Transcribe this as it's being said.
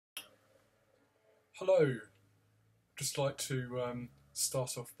Hello. Just like to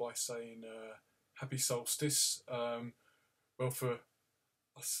start off by saying happy solstice. Well, for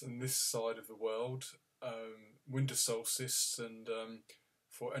us on this side of the world, winter solstice, and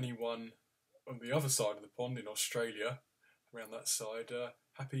for anyone on the other side of the pond in Australia, around that side,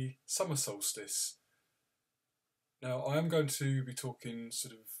 happy summer solstice. Now, I am going to be talking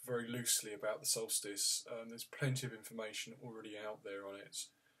sort of very loosely about the solstice. There's plenty of information already out there on it.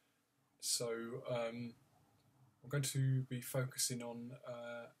 So, I'm going to be focusing on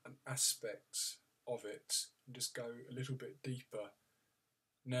an aspect of it and just go a little bit deeper.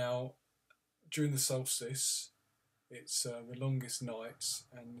 Now, during the solstice, it's the longest night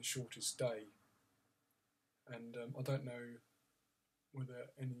and the shortest day. And I don't know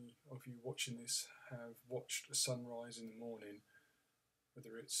whether any of you watching this have watched a sunrise in the morning,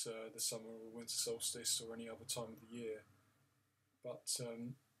 whether it's the summer or winter solstice or any other time of the year. But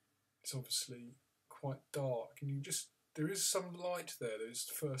it's obviously quite dark, and there is some light there. There's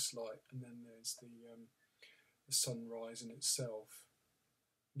the first light, and then there's the sunrise in itself.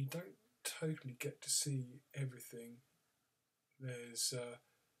 You don't totally get to see everything. There's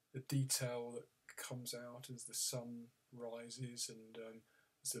the detail that comes out as the sun rises, and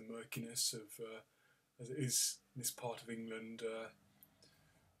as the murkiness of as it is in this part of England,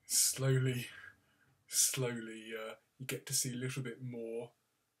 slowly you get to see a little bit more.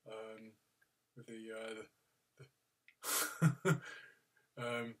 With I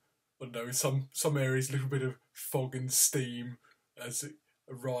don't know, in some areas a little bit of fog and steam as it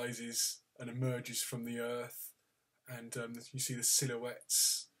arises and emerges from the earth, and you see the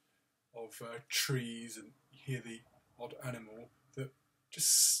silhouettes of trees, and you hear the odd animal that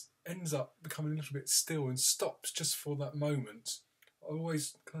just ends up becoming a little bit still and stops just for that moment. I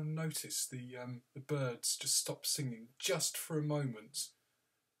always kind of notice the birds just stop singing just for a moment,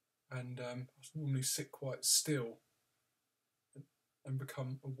 and I normally sit quite still and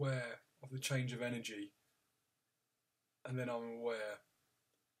become aware of the change of energy, and then I'm aware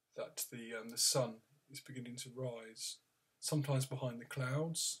that the sun is beginning to rise, sometimes behind the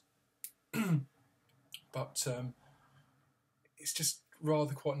clouds, but it's just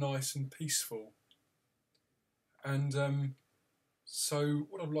rather quite nice and peaceful. And so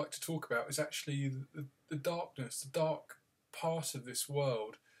what I'd like to talk about is actually the darkness, the dark part of this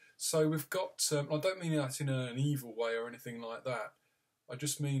world. So we've got, I don't mean that in an evil way or anything like that. I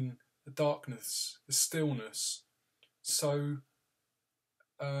just mean the darkness, the stillness. So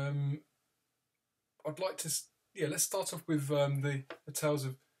I'd like to, let's start off with the tales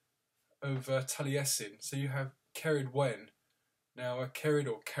of Taliesin. So you have Ceridwen. Now Cerid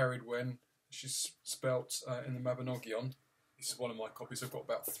or Ceridwen, which is spelt in the Mabinogion. This is one of my copies. I've got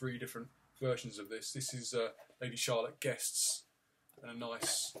about 3 different versions of this. This is Lady Charlotte Guest's, and a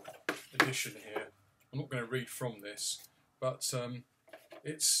nice edition here. I'm not going to read from this, but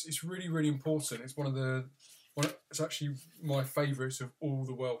it's really, really important. It's actually my favourites of all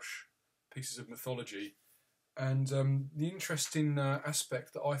the Welsh pieces of mythology. And the interesting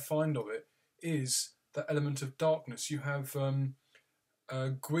aspect that I find of it is that element of darkness. You have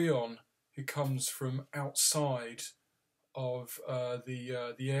Gwion, who comes from outside of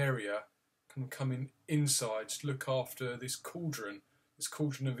the area, kind of coming inside to look after this cauldron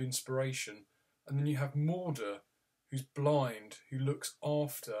of inspiration. And then you have Mordor, who's blind, who looks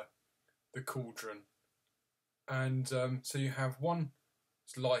after the cauldron. And so you have one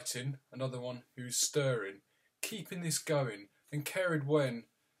who's lighting, another one who's stirring, keeping this going. And Ceridwen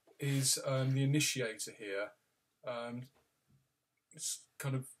is the initiator here. It's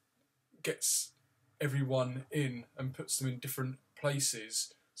kind of gets everyone in and puts them in different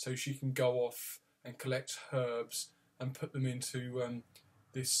places so she can go off and collect herbs and put them into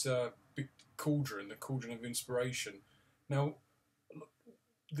this big cauldron, the cauldron of inspiration. Now,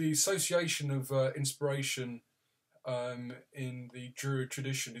 the association of inspiration in the Druid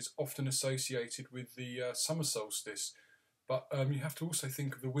tradition is often associated with the summer solstice, but you have to also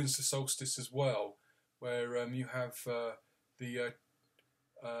think of the winter solstice as well, where you have the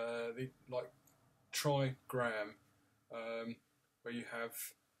like trigram, where you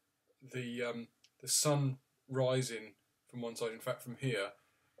have the sun rising from one side. In fact, from here,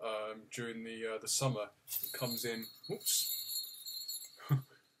 during the summer, it comes in.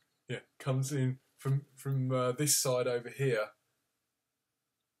 Comes in from this side over here,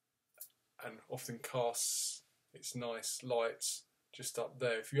 and often casts its nice lights just up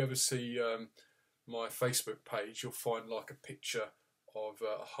there. If you ever see my Facebook page, you'll find like a picture of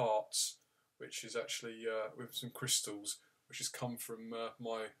hearts, which is actually with some crystals, which has come from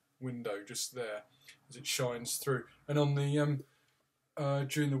my window just there as it shines through. And on the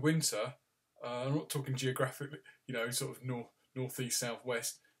during the winter, I'm not talking geographically, sort of northeast,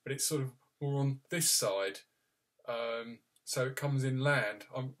 southwest, but it's sort of more on this side. So it comes inland.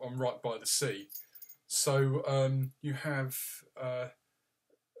 I'm right by the sea. So you have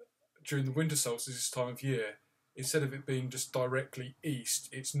during the winter solstice this time of year, instead of it being just directly east,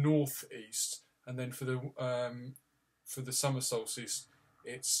 it's northeast, and then for the summer solstice,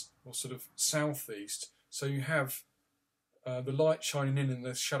 it's more sort of southeast. So you have the light shining in and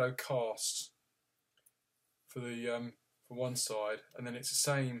the shadow cast for one side, and then it's the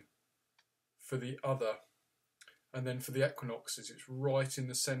same for the other, and then for the equinoxes, it's right in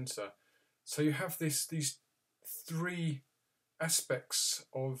the centre. So you have these three aspects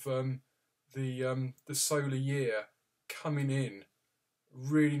of the solar year coming in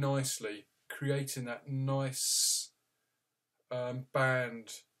really nicely, creating that nice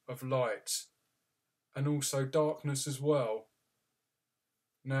band of light, and also darkness as well.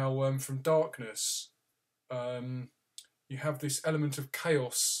 Now, from darkness, you have this element of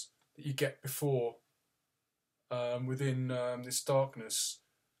chaos that you get before within this darkness,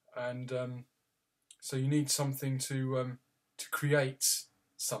 and so you need something to create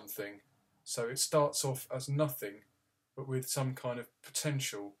something. So it starts off as nothing, but with some kind of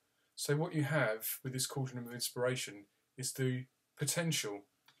potential. So what you have with this cauldron of inspiration is the potential.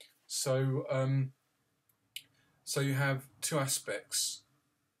 So so you have two aspects.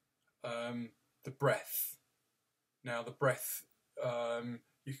 The breath. Now the breath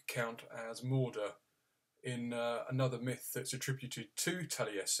you could count as Mauder. In another myth that's attributed to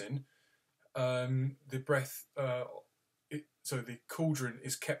Taliesin, the breath, so the cauldron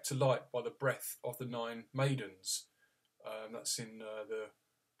is kept alight by the breath of the 9 maidens. That's in the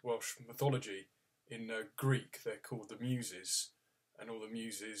Welsh mythology. In Greek, they're called the Muses, and all the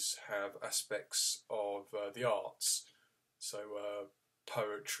Muses have aspects of the arts. So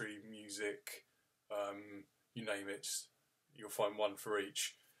poetry, music, you name it, you'll find one for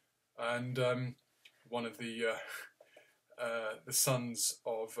each. And one of the sons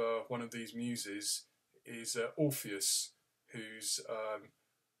of one of these muses is Orpheus, who's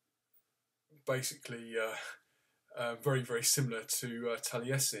basically very, very similar to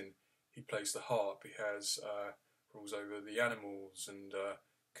Taliesin. He plays the harp. He has rules over the animals, and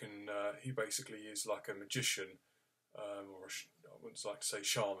he basically is like a magician, or I wouldn't like to say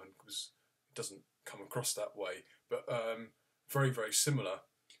shaman because it doesn't come across that way, but very, very similar.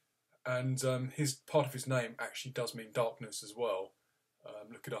 And his part of his name actually does mean darkness as well.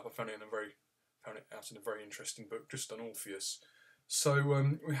 Look it up. I found it out in a very interesting book just on Orpheus.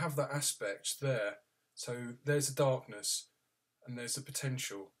 So we have that aspect there. So there's the darkness, and there's the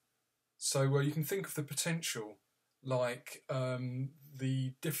potential. So you can think of the potential like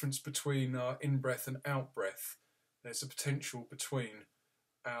the difference between our in-breath and out-breath. There's a potential between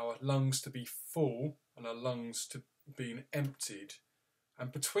our lungs to be full and our lungs to being emptied.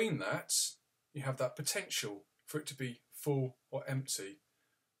 And between that, you have that potential for it to be full or empty,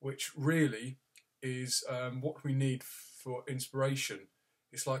 which really is what we need for inspiration.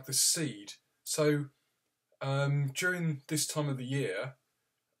 It's like the seed. So during this time of the year,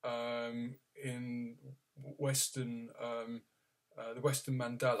 in Western, the Western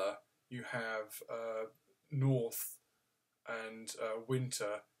mandala, you have north and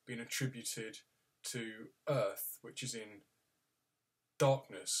winter being attributed to earth, which is in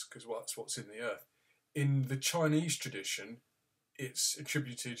darkness, because that's what's in the earth. In the Chinese tradition, it's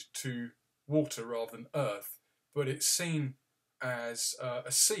attributed to water rather than earth, but it's seen as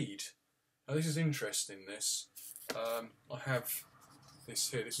a seed. Now this is interesting, this. I have this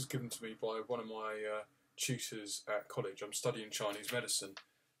here. This was given to me by one of my tutors at college. I'm studying Chinese medicine,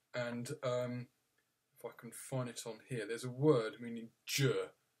 and if I can find it on here, there's a word meaning zhi,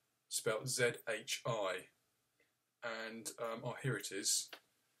 spelled Z-H-I. And here it is.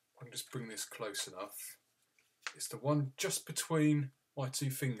 I can just bring this close enough. It's the one just between my two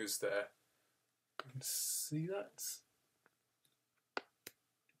fingers there. You can see that?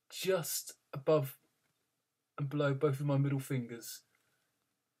 Just above and below both of my middle fingers.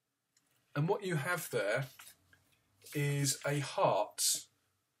 And what you have there is a heart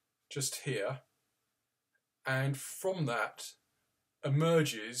just here, and from that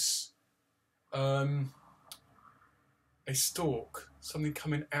emerges a stalk, something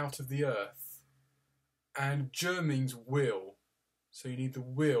coming out of the earth. And zhi means will, so you need the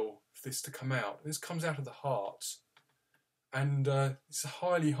will for this to come out. This comes out of the heart, and it's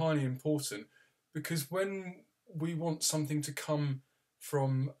highly, highly important, because when we want something to come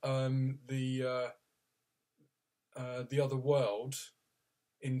from the other world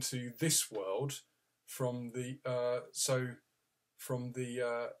into this world, from the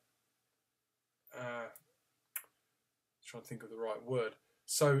trying to think of the right word.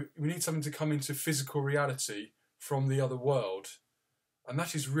 So we need something to come into physical reality from the other world. And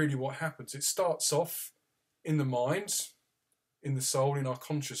that is really what happens. It starts off in the mind, in the soul, in our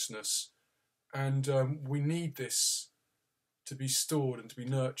consciousness. And we need this to be stored and to be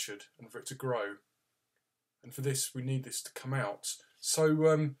nurtured and for it to grow. And for this, we need this to come out.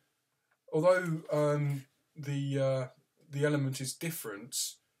 So although the element is different,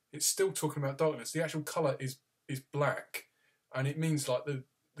 it's still talking about darkness. The actual colour is black, and it means like the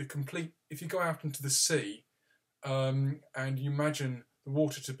complete. If you go out into the sea, and you imagine the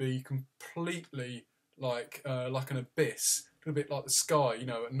water to be completely like an abyss, a little bit like the sky, you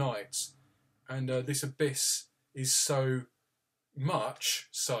know, at night, and this abyss is so much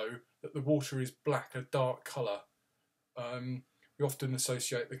so that the water is black, a dark colour. We often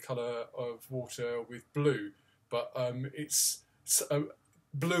associate the colour of water with blue, but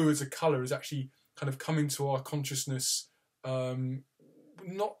blue as a colour is actually kind of come into our consciousness.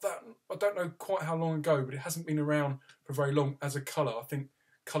 Not that, I don't know quite how long ago, but it hasn't been around for very long as a colour. I think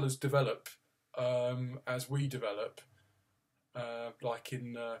colours develop as we develop, like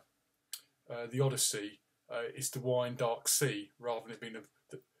in the Odyssey. It's the wine dark sea rather than it being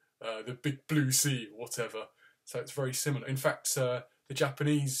the big blue sea or whatever. So it's very similar. In fact, the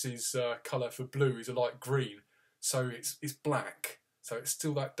Japanese's colour for blue is a light green, so it's black. So it's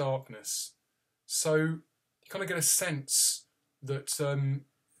still that darkness. So you kind of get a sense that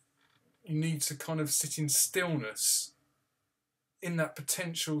you need to kind of sit in stillness in that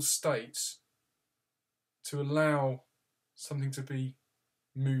potential state to allow something to be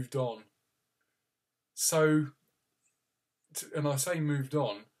moved on. So, and I say moved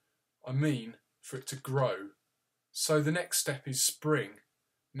on, I mean for it to grow. So the next step is spring.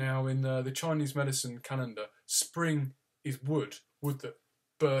 Now in the Chinese medicine calendar, spring is wood that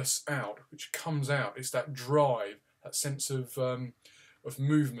bursts out, which comes out. It's that drive, that sense of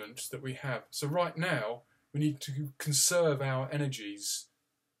movement that we have. So right now, we need to conserve our energies.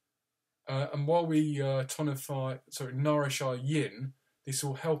 And while we nourish our yin, this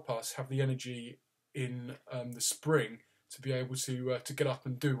will help us have the energy in the spring to be able to get up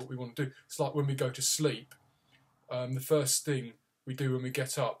and do what we want to do. It's like when we go to sleep. The first thing we do when we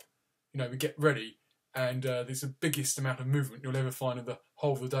get up, you know, we get ready, and there's the biggest amount of movement you'll ever find in the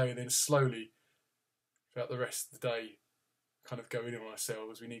whole of the day, and then slowly, throughout the rest of the day, kind of go in on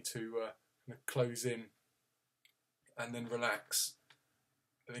ourselves. We need to kind of close in, and then relax,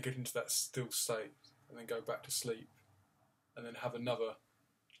 and then get into that still state, and then go back to sleep, and then have another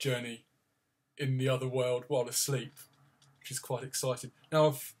journey in the other world while asleep, which is quite exciting.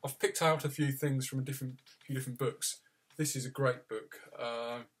 Now I've picked out a few things from a few different books. This is a great book,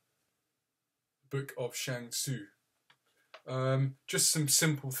 Book of Shang Tzu. Just some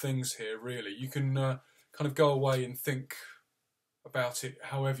simple things here, really. You can kind of go away and think about it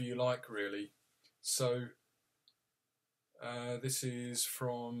however you like, really. So this is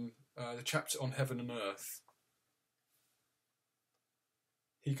from the chapter on Heaven and Earth.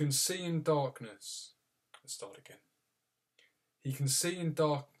 He can see in darkness. Let's start again. He can see in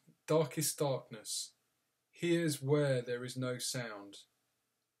darkest darkness, hears where there is no sound.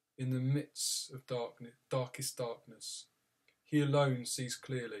 In the midst of darkest darkness, he alone sees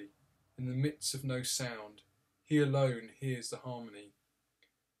clearly. In the midst of no sound, he alone hears the harmony.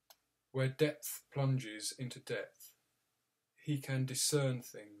 Where depth plunges into depth, he can discern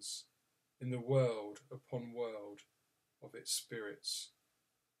things in the world upon world of its spirits.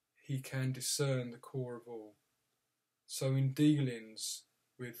 He can discern the core of all. So in dealings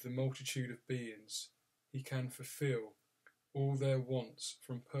with the multitude of beings, he can fulfill all their wants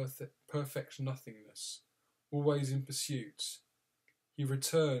from perfect nothingness, always in pursuit. He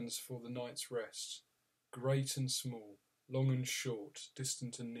returns for the night's rest, great and small, long and short,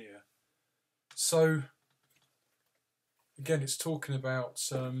 distant and near. So, again, it's talking about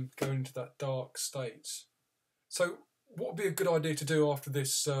going into that dark state. So, what would be a good idea to do after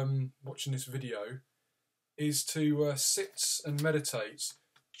this, watching this video, is to sit and meditate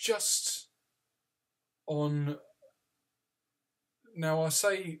just on. Now I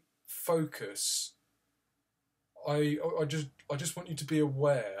say focus. I just want you to be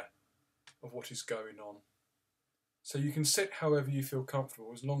aware of what is going on. So you can sit however you feel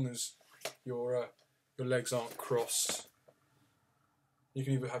comfortable, as long as your legs aren't crossed. You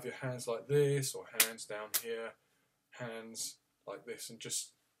can either have your hands like this, or hands down here, hands like this, and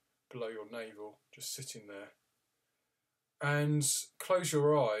just below your navel, just sitting there. And close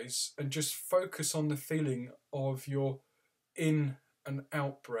your eyes and just focus on the feeling of your in and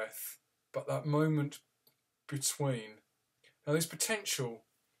out breath, but that moment between. Now there's potential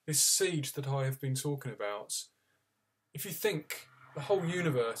this seed that I have been talking about, if you think the whole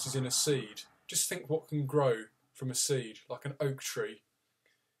universe is in a seed, just think what can grow from a seed, like an oak tree,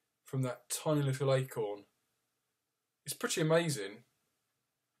 from that tiny little acorn. It's pretty amazing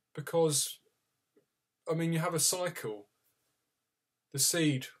because, I mean, you have a cycle. The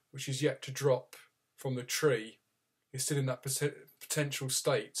seed, which is yet to drop from the tree, is still in that potential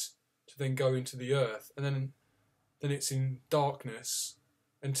state to then go into the earth, and then it's in darkness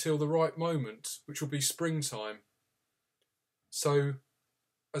until the right moment, which will be springtime. So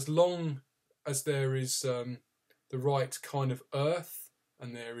as long as there is the right kind of earth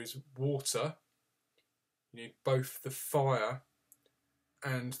and there is water, you need both the fire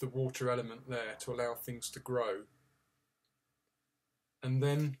and the water element there to allow things to grow. And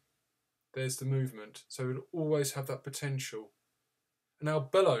then there's the movement. So it'll always have that potential. And our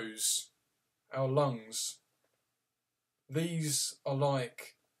bellows, our lungs, these are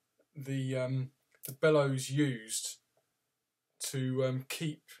like the bellows used to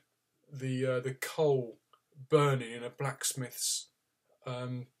keep the coal burning in a blacksmith's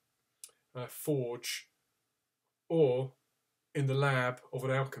forge, or in the lab of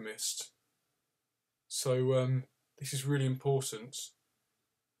an alchemist. So this is really important.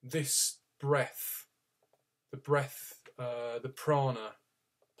 This breath, the prana,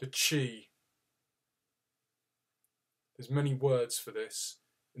 the chi. There's many words for this.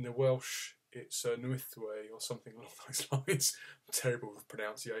 In the Welsh, it's Nuithwe or something along those lines. I'm terrible with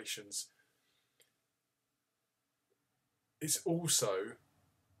pronunciations. It's also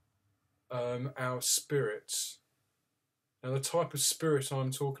our spirit. Now, the type of spirit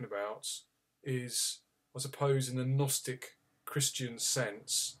I'm talking about is, I suppose, in the Gnostic Christian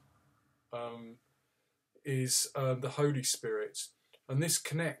sense, is the Holy Spirit. And this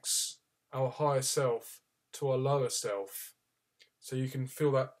connects our higher self to our lower self. So you can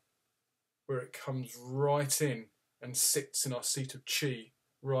feel that where it comes right in and sits in our seat of chi,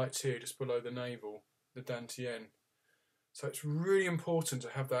 right here, just below the navel, the dantian. So it's really important to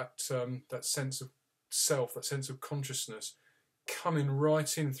have that that sense of self, that sense of consciousness, coming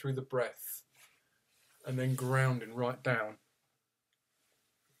right in through the breath and then grounding right down.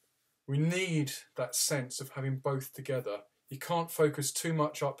 We need that sense of having both together. You can't focus too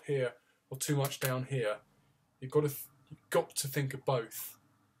much up here or too much down here. You've got to think of both.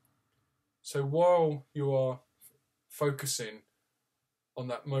 So while you are focusing on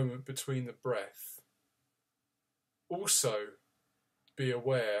that moment between the breath, also be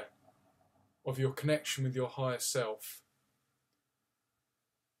aware of your connection with your higher self.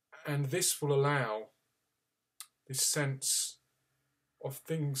 And this will allow this sense of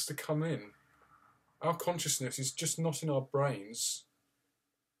things to come in. Our consciousness is just not in our brains.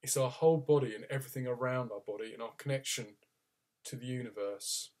 It's our whole body and everything around our body and our connection to the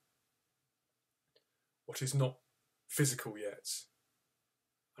universe. What is not physical yet.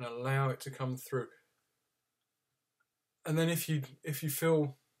 And allow it to come through. And then if you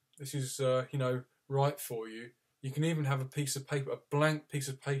feel this is right for you, you can even have a piece of paper, a blank piece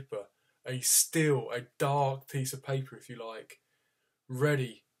of paper, a dark piece of paper if you like,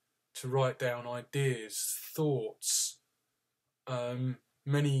 ready to write down ideas, thoughts,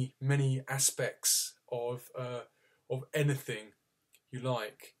 many aspects of anything you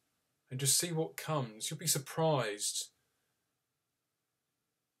like, and just see what comes. You'll be surprised.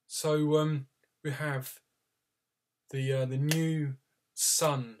 So we have the new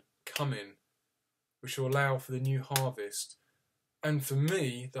sun coming, which will allow for the new harvest. And for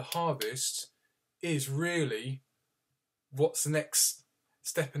me, the harvest is really what's the next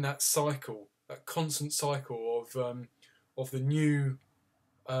step in that cycle, that constant cycle of the new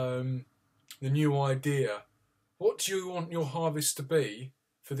idea. What do you want your harvest to be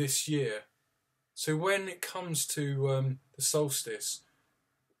for this year? So when it comes to the solstice,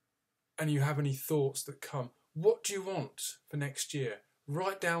 and you have any thoughts that come, what do you want for next year?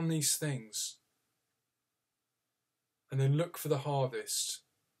 Write down these things. And then look for the harvest.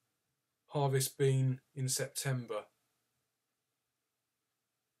 Harvest being in September.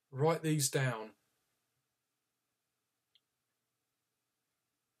 Write these down.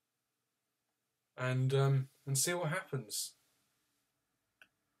 And see what happens.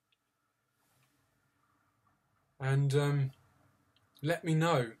 And let me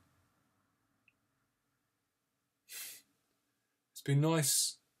know. It's been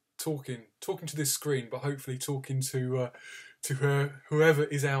nice talking to this screen, but hopefully talking to whoever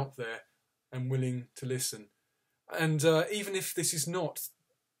is out there and willing to listen. And even if this is not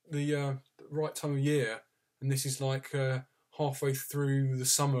the right time of year, and this is like halfway through the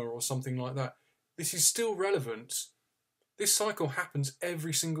summer or something like that, this is still relevant. This cycle happens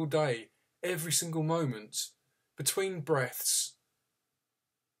every single day, every single moment, between breaths.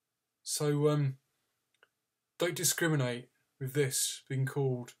 So don't discriminate with this being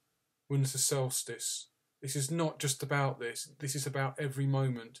called winter solstice. This is not just about this. This is about every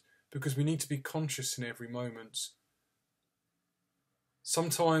moment, because we need to be conscious in every moment.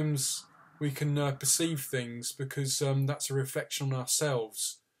 Sometimes we can perceive things because that's a reflection on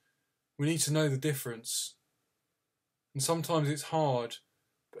ourselves. We need to know the difference. And sometimes it's hard,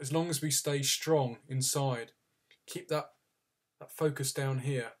 but as long as we stay strong inside, keep that focus down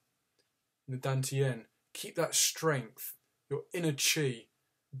here in the Dantian, keep that strength, your inner chi,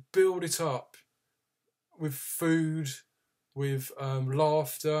 build it up with food, with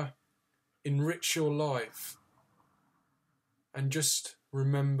laughter, enrich your life, and just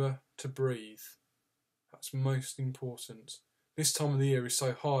remember to breathe. That's most important. This time of the year is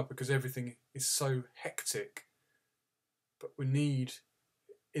so hard because everything is so hectic. But we need,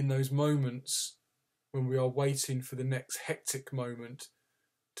 in those moments when we are waiting for the next hectic moment,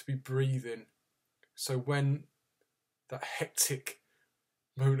 to be breathing. So when that hectic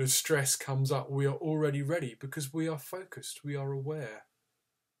moment of stress comes up, we are already ready because we are focused, we are aware.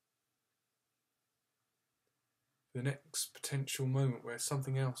 The next potential moment where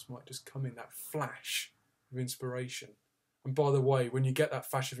something else might just come in, that flash of inspiration. And by the way, when you get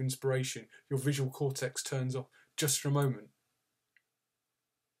that flash of inspiration, your visual cortex turns off just for a moment.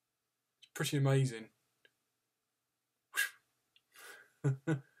 It's pretty amazing.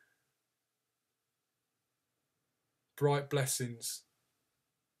 Bright blessings.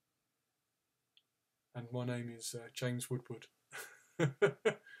 And my name is James Woodward.